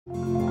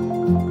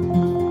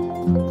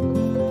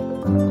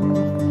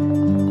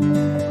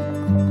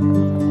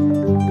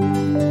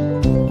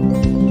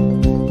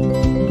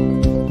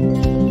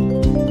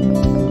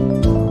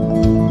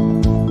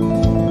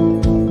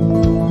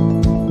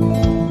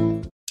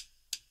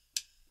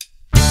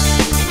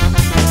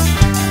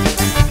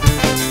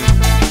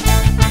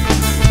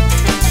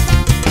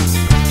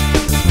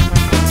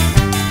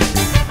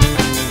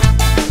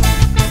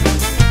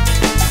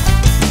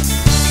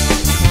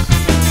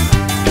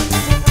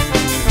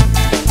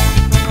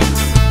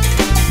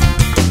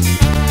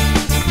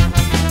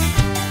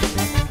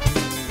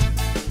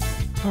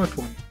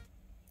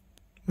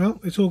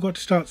it's all got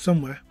to start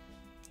somewhere.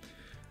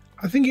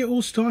 I think it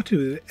all started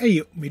with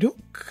 "Hey up me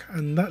duck,"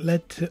 and that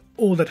led to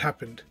all that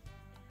happened.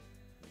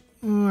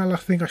 Well, I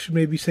think I should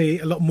maybe say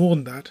a lot more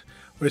than that,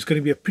 or it's going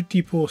to be a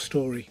pretty poor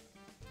story.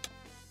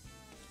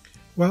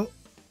 Well,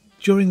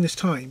 during this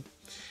time,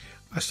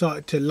 I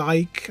started to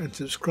like and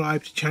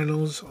subscribe to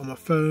channels on my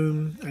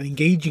phone and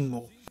engaging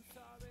more.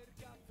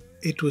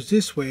 It was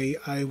this way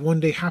I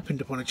one day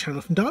happened upon a channel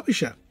from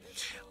Derbyshire.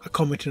 I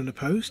commented on a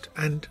post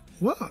and,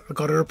 well, I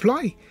got a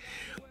reply.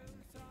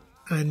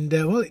 And,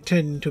 well, it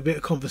turned into a bit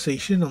of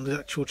conversation on the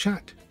actual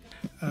chat.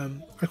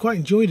 I quite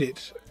enjoyed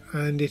it,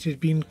 and it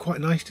had been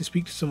quite nice to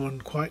speak to someone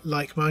quite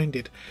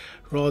like-minded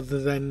rather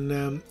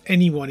than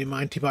anyone in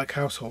my anti-bike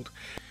household.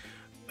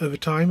 Over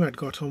time, I'd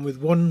got on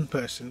with one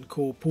person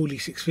called Pooley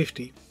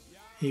 650.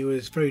 He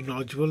was very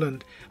knowledgeable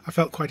and I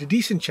felt quite a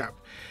decent chap.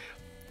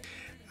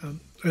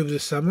 Over the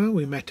summer,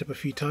 we met up a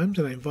few times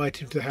and I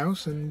invited him to the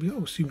house and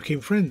we soon became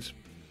friends.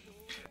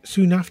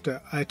 Soon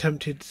after, I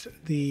attempted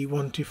the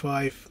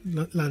 125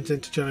 Land's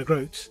End to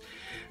johnO'Groats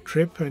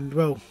trip and,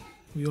 well,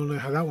 we all know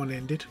how that one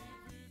ended.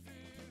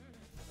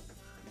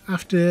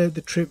 After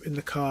the trip in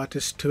the car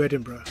to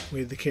Edinburgh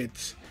with the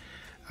kids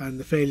and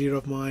the failure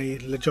of my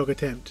LeJog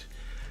attempt,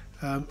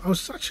 I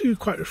was actually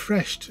quite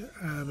refreshed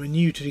and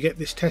new to get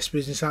this test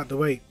business out of the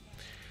way.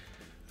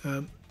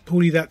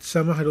 Pooley that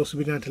summer had also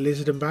been down to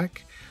Lizard and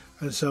back,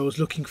 and so I was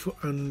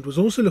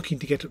also looking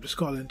to get up to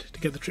Scotland to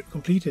get the trip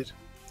completed.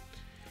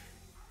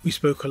 We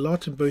spoke a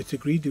lot and both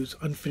agreed there was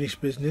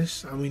unfinished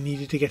business and we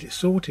needed to get it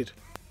sorted.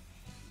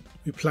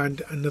 We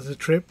planned another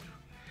trip,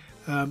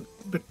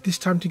 but this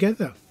time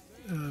together,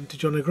 to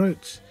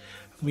johnO'Groats.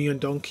 Me on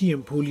Donkey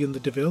and Pooley on the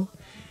Deville.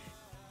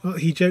 Well,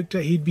 he joked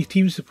that he'd be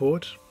team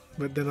support,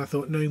 but then I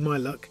thought, knowing my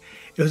luck,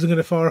 it wasn't going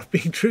to far off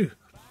being true.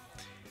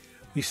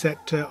 We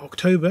set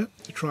October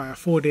to try our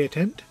 4-day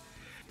attempt.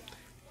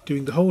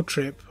 Doing the whole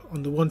trip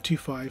on the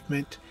 125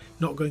 meant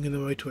not going in the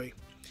motorway,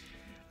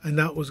 and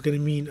that was going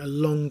to mean a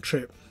long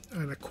trip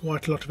and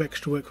quite a lot of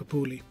extra work for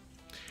Pooley.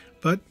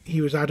 But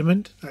he was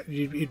adamant that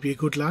it'd be a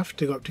good laugh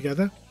to go up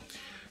together,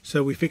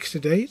 so we fixed a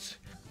date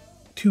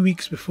 2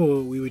 weeks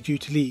before we were due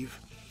to leave.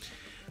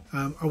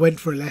 I went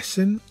for a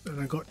lesson and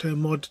I got a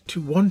Mod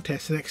 1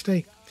 test the next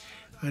day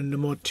and a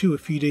Mod 2 a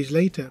few days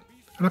later,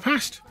 and I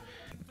passed.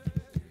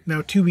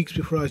 Now 2 weeks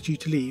before I was due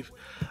to leave,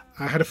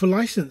 I had a full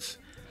licence,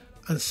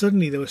 and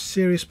suddenly there were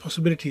serious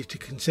possibilities to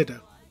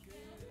consider.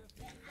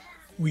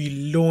 We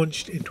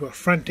launched into a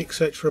frantic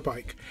search for a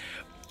bike.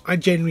 I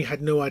genuinely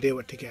had no idea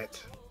what to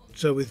get,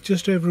 so with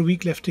just over a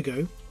week left to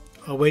go,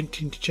 I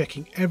went into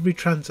checking every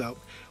Transalp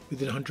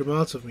within 100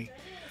 miles of me.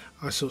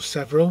 I saw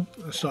several,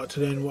 I started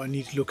to learn what I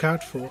need to look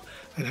out for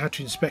and how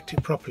to inspect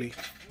it properly.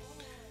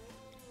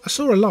 I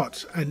saw a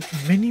lot, and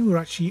many were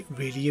actually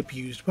really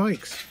abused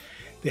bikes.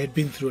 They had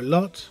been through a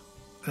lot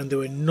and they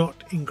were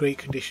not in great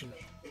condition.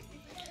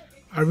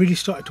 I really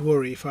started to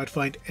worry if I'd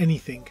find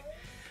anything,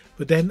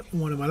 but then on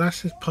one of my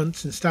last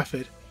punts in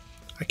Stafford,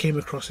 I came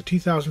across a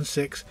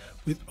 2006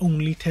 with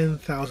only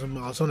 10,000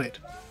 miles on it,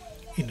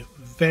 in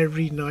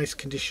very nice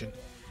condition,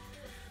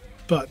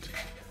 but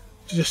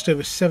just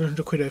over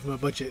 700 quid over my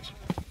budget.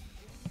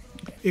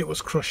 It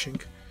was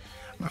crushing.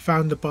 I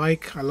found the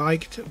bike I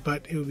liked,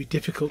 but it would be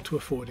difficult to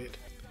afford it.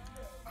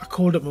 I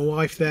called up my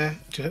wife there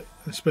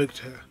and spoke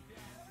to her,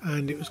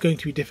 and it was going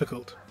to be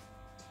difficult.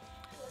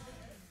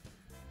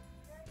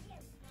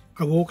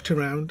 I walked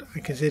around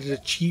and considered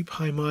a cheap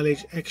high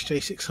mileage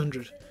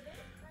XJ600,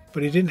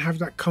 but it didn't have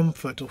that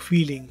comfort or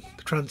feeling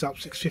the Transalp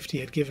 650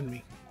 had given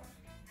me.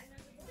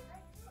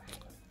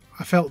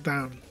 I felt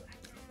down.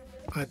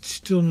 I'd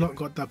still not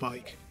got that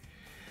bike.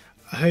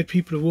 I heard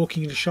people were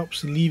walking into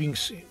shops and leaving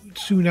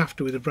soon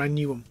after with a brand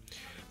new one,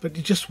 but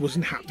it just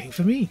wasn't happening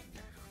for me.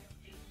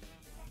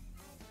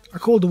 I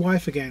called the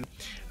wife again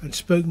and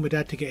spoke to my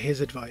dad to get his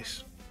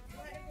advice.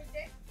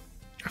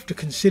 After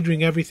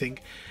considering everything,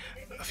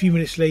 a few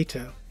minutes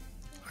later,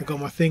 I got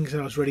my things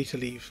and I was ready to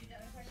leave.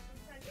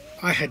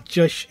 I had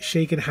just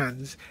shaken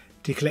hands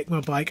to collect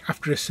my bike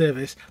after a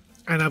service,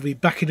 and I'll be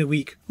back in a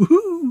week.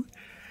 Woohoo!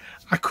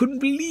 I couldn't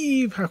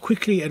believe how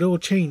quickly it had all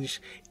changed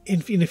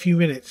in a few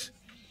minutes.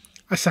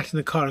 I sat in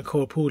the car and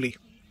called Pooley.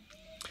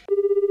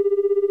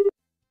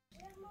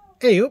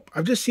 Hey up,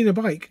 I've just seen a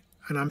bike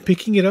and I'm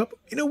picking it up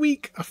in a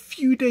week, a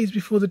few days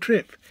before the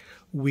trip.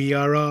 We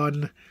are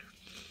on.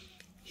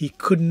 He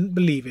couldn't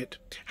believe it,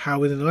 how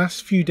within the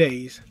last few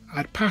days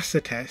I'd passed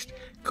the test,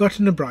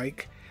 gotten a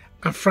bike,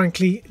 and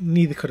frankly,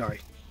 neither could I.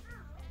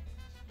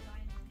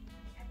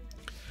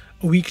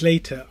 A week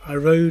later, I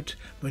rode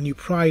my new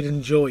Pride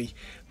and Joy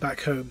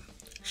back home.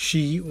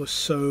 She was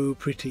so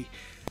pretty.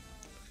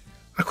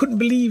 I couldn't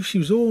believe she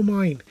was all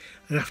mine,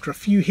 and after a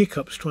few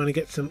hiccups trying to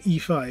get some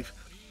E5,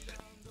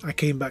 I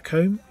came back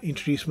home,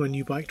 introduced my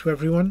new bike to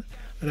everyone,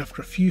 and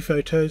after a few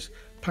photos,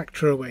 packed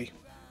her away.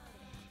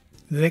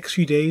 The next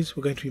few days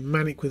were going to be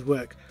manic with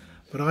work,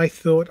 but I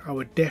thought I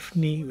would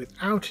definitely,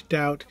 without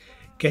doubt,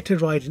 get a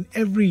ride in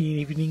every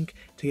evening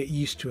to get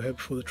used to her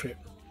before the trip.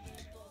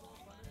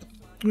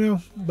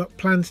 Well, but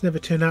plans never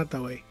turn out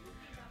that way.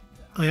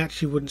 I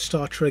actually wouldn't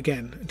start her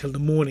again until the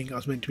morning I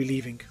was meant to be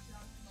leaving.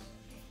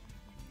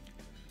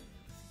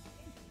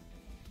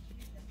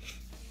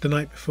 The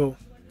night before,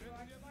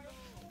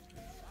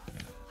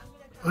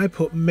 I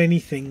put many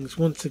things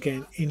once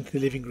again into the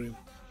living room.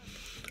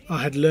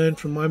 I had learned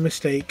from my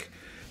mistake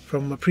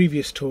from my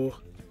previous tour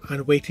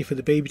and waited for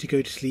the baby to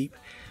go to sleep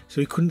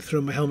so he couldn't throw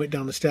my helmet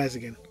down the stairs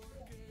again.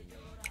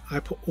 I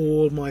put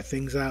all my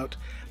things out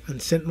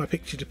and sent my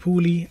picture to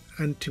Pooley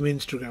and to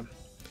Instagram.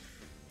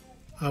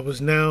 I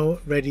was now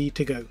ready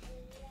to go.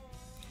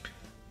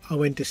 I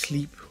went to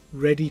sleep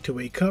ready to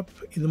wake up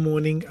in the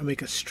morning and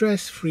make a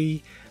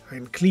stress-free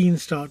and clean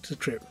start to the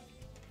trip.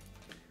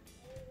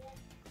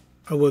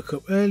 I woke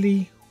up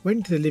early,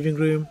 went to the living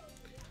room,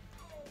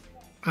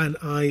 and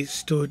I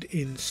stood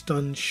in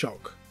stunned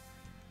shock.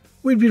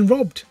 We'd been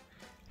robbed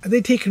and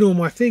they'd taken all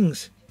my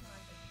things.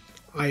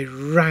 I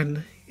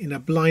ran in a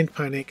blind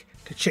panic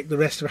to check the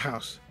rest of the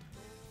house.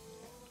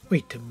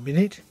 Wait a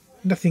minute,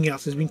 nothing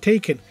else has been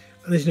taken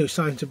and there's no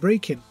signs of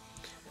break-in.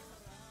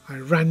 I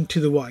ran to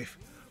the wife.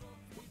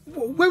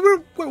 Where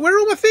are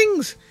all my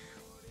things?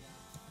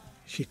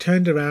 She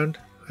turned around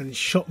and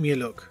shot me a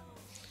look.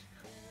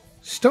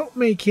 Stop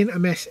making a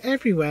mess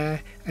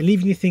everywhere and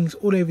leaving your things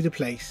all over the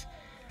place.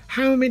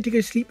 How am I meant to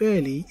go sleep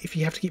early if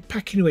you have to keep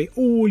packing away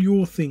all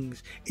your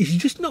things? It's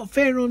just not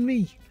fair on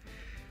me.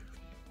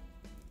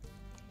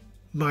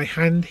 My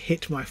hand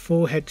hit my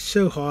forehead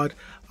so hard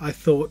I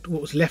thought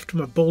what was left of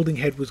my balding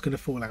head was going to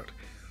fall out.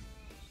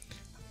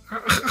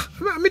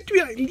 I'm meant to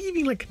be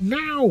leaving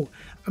now.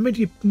 I'm meant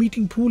to be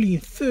meeting Pooley in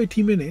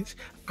 30 minutes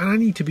and I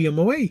need to be on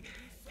my way.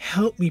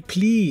 Help me,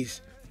 please.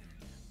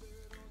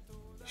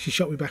 She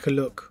shot me back a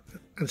look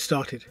and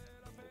started.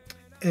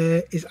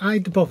 Is I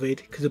the bothered?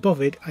 Because the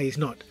bothered I is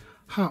not.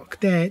 Hark,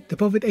 there, the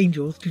bothered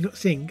angels do not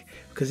sing,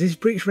 because this is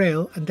British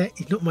Rail and that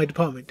is not my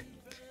department.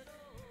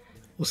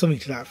 Or something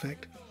to that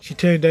effect. She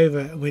turned over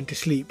and went to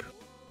sleep,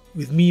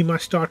 with me in my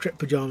Star Trek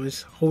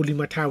pyjamas, holding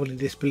my towel in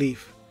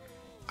disbelief.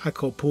 I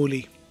called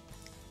Pooley,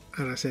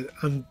 and I said,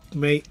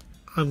 Mate,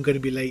 I'm going to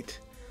be late.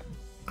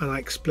 And I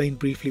explained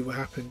briefly what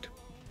happened.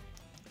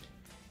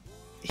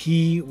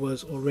 He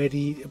was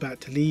already about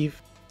to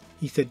leave.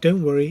 He said,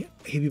 don't worry,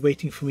 he'll be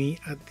waiting for me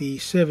at the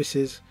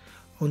services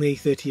on the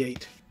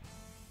A38.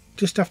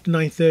 Just after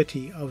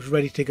 9:30 I was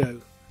ready to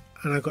go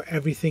and I got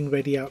everything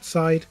ready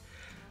outside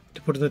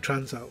to put on the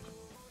transalp.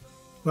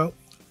 Well,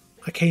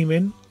 I came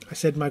in, I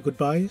said my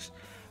goodbyes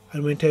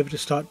and went over to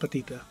start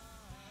Batita.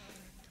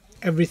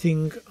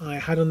 Everything I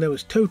had on there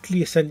was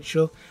totally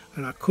essential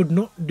and I could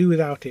not do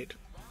without it.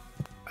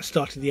 I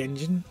started the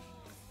engine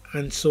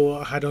and saw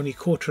I had only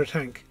quarter a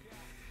tank.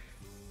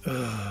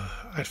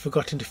 I'd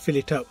forgotten to fill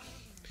it up,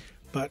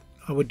 but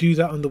I would do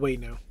that on the way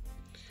now.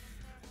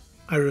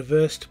 I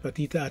reversed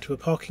Batita out of a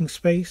parking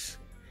space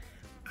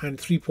and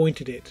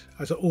three-pointed it,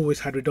 as I always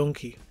had with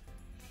donkey,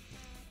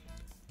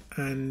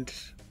 and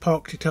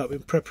parked it up in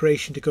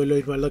preparation to go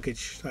load my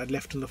luggage that I'd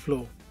left on the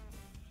floor.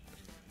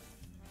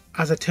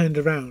 As I turned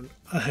around,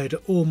 I heard an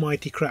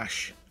almighty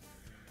crash.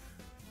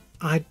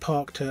 I'd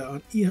parked her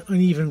on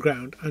uneven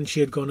ground and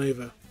she had gone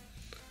over.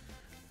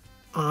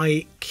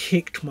 I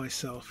kicked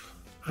myself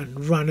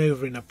and ran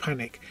over in a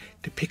panic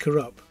to pick her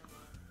up.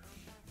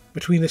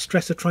 Between the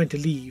stress of trying to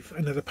leave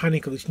and the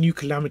panic of this new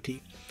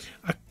calamity,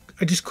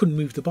 I just couldn't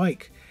move the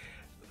bike.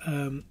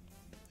 I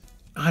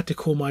had to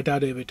call my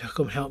dad over to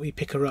come help me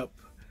pick her up,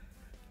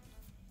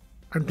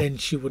 and then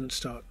she wouldn't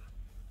start.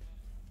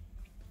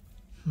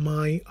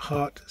 My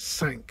heart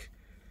sank.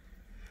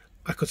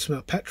 I could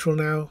smell petrol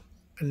now,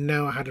 and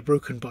now I had a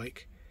broken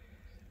bike.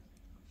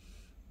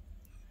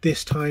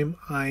 This time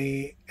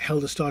I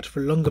held the starter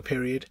for a longer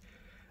period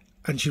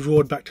and she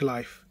roared back to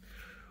life.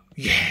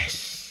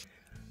 Yes!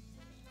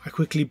 I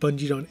quickly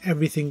bungeed on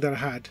everything that I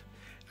had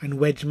and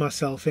wedged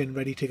myself in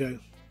ready to go.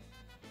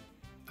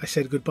 I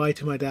said goodbye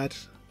to my dad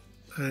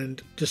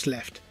and just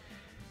left.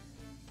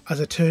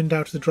 As I turned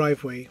out of the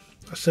driveway,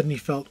 I suddenly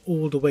felt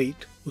all the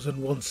weight was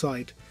on one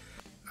side.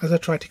 As I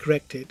tried to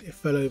correct it, it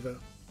fell over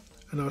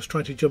and I was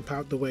trying to jump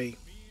out the way,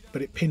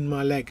 but it pinned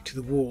my leg to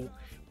the wall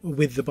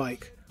with the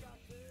bike.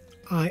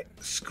 I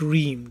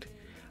screamed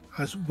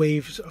as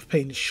waves of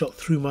pain shot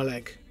through my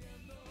leg.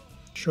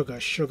 Sugar,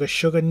 sugar,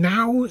 sugar.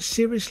 Now?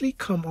 Seriously?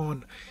 Come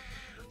on.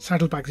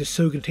 Saddlebags are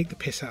so going to take the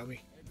piss out of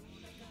me.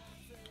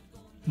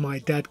 My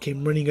dad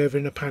came running over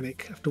in a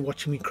panic after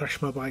watching me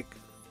crash my bike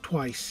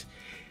twice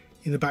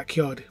in the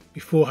backyard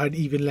before I had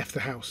even left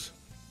the house.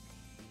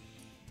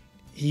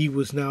 He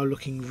was now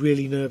looking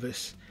really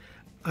nervous,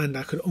 and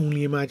I could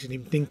only imagine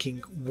him thinking,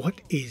 what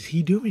is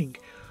he doing?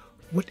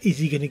 What is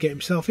he going to get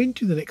himself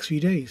into the next few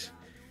days?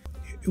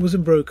 It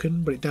wasn't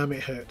broken, but damn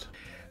it hurt.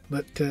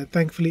 But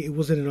thankfully it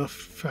wasn't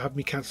enough to have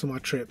me cancel my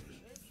trip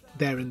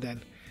there and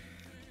then.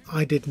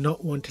 I did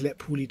not want to let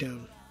Pooley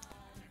down.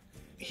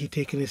 He'd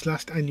taken his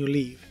last annual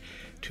leave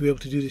to be able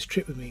to do this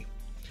trip with me,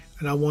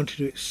 and I wanted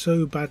to do it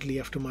so badly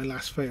after my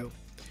last fail.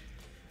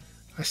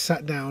 I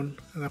sat down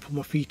and I put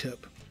my feet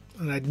up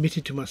and I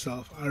admitted to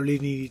myself I really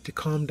needed to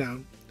calm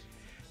down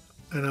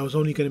and I was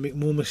only going to make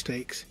more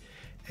mistakes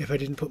if I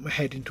didn't put my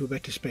head into a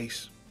better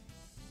space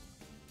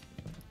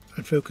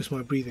and focus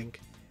my breathing.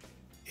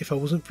 If I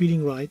wasn't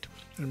feeling right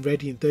and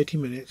ready in 30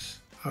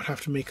 minutes, I would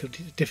have to make a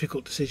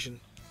difficult decision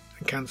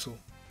and cancel.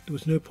 There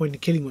was no point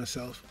in killing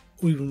myself,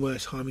 or even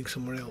worse, harming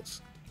someone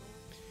else.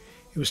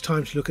 It was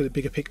time to look at the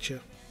bigger picture.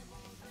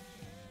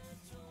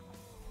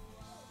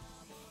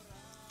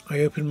 I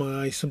opened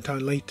my eyes some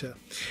time later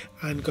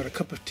and got a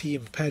cup of tea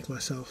and prepared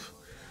myself.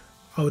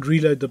 I would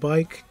reload the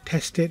bike,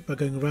 test it by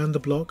going around the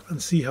block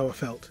and see how I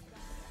felt.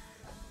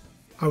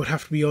 I would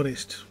have to be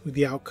honest with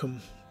the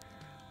outcome,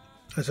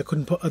 as I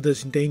couldn't put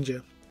others in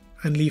danger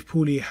and leave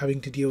Pooley having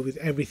to deal with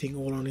everything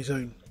all on his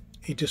own.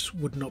 It just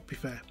would not be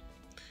fair.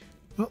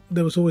 Well,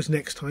 there was always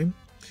next time,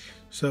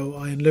 so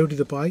I unloaded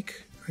the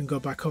bike and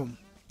got back home.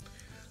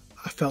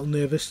 I felt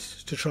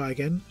nervous to try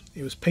again.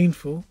 It was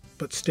painful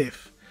but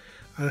stiff,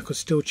 and I could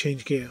still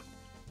change gear.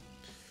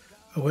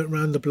 I went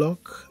round the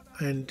block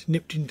and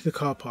nipped into the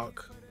car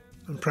park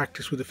and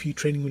practiced with a few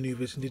training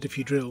manoeuvres and did a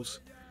few drills.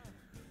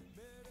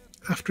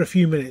 After a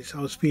few minutes,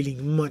 I was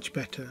feeling much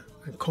better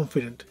and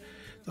confident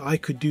that I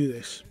could do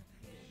this.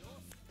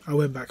 I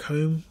went back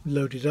home,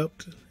 loaded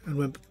up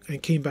and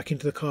came back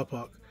into the car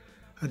park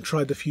and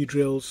tried the few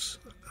drills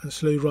and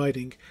slow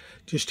riding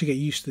just to get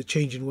used to the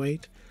change in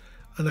weight,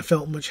 and I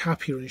felt much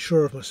happier and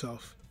sure of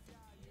myself.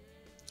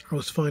 I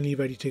was finally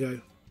ready to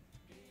go.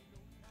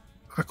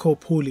 I called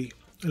Pooley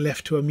and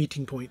left to a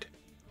meeting point.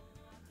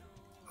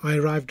 I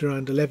arrived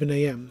around 11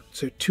 AM,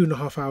 so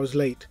 2.5 hours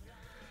late.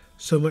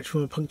 So much for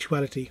my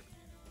punctuality.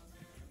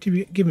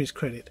 To give him his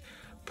credit,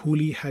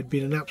 Pooley had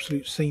been an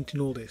absolute saint in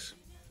all this.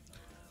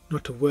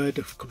 Not a word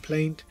of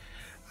complaint,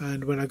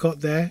 and when I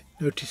got there,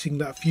 noticing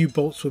that a few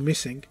bolts were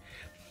missing,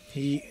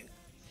 we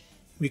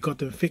got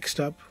them fixed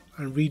up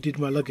and redid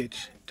my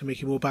luggage to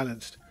make it more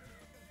balanced.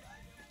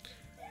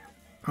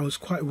 I was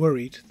quite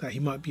worried that he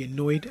might be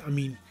annoyed. I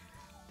mean,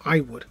 I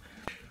would.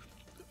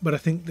 But I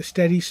think the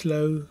steady,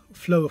 slow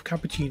flow of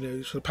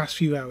cappuccinos for the past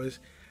few hours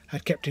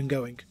had kept him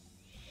going.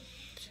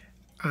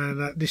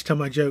 And at this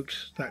time I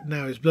joked that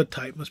now his blood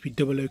type must be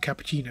 00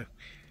 cappuccino.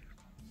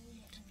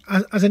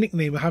 As a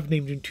nickname, I have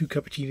named him 2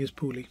 cappuccinos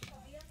Pooley.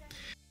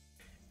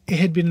 It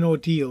had been an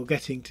ordeal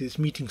getting to this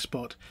meeting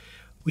spot.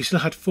 We still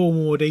had 4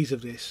 more days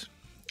of this.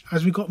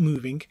 As we got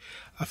moving,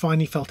 I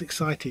finally felt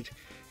excited.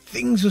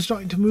 Things were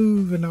starting to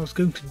move and I was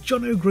going to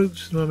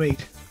johnO'Groats with my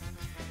mate.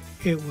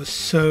 It was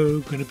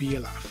so going to be a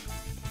laugh.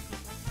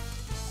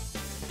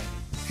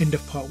 End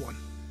of part 1.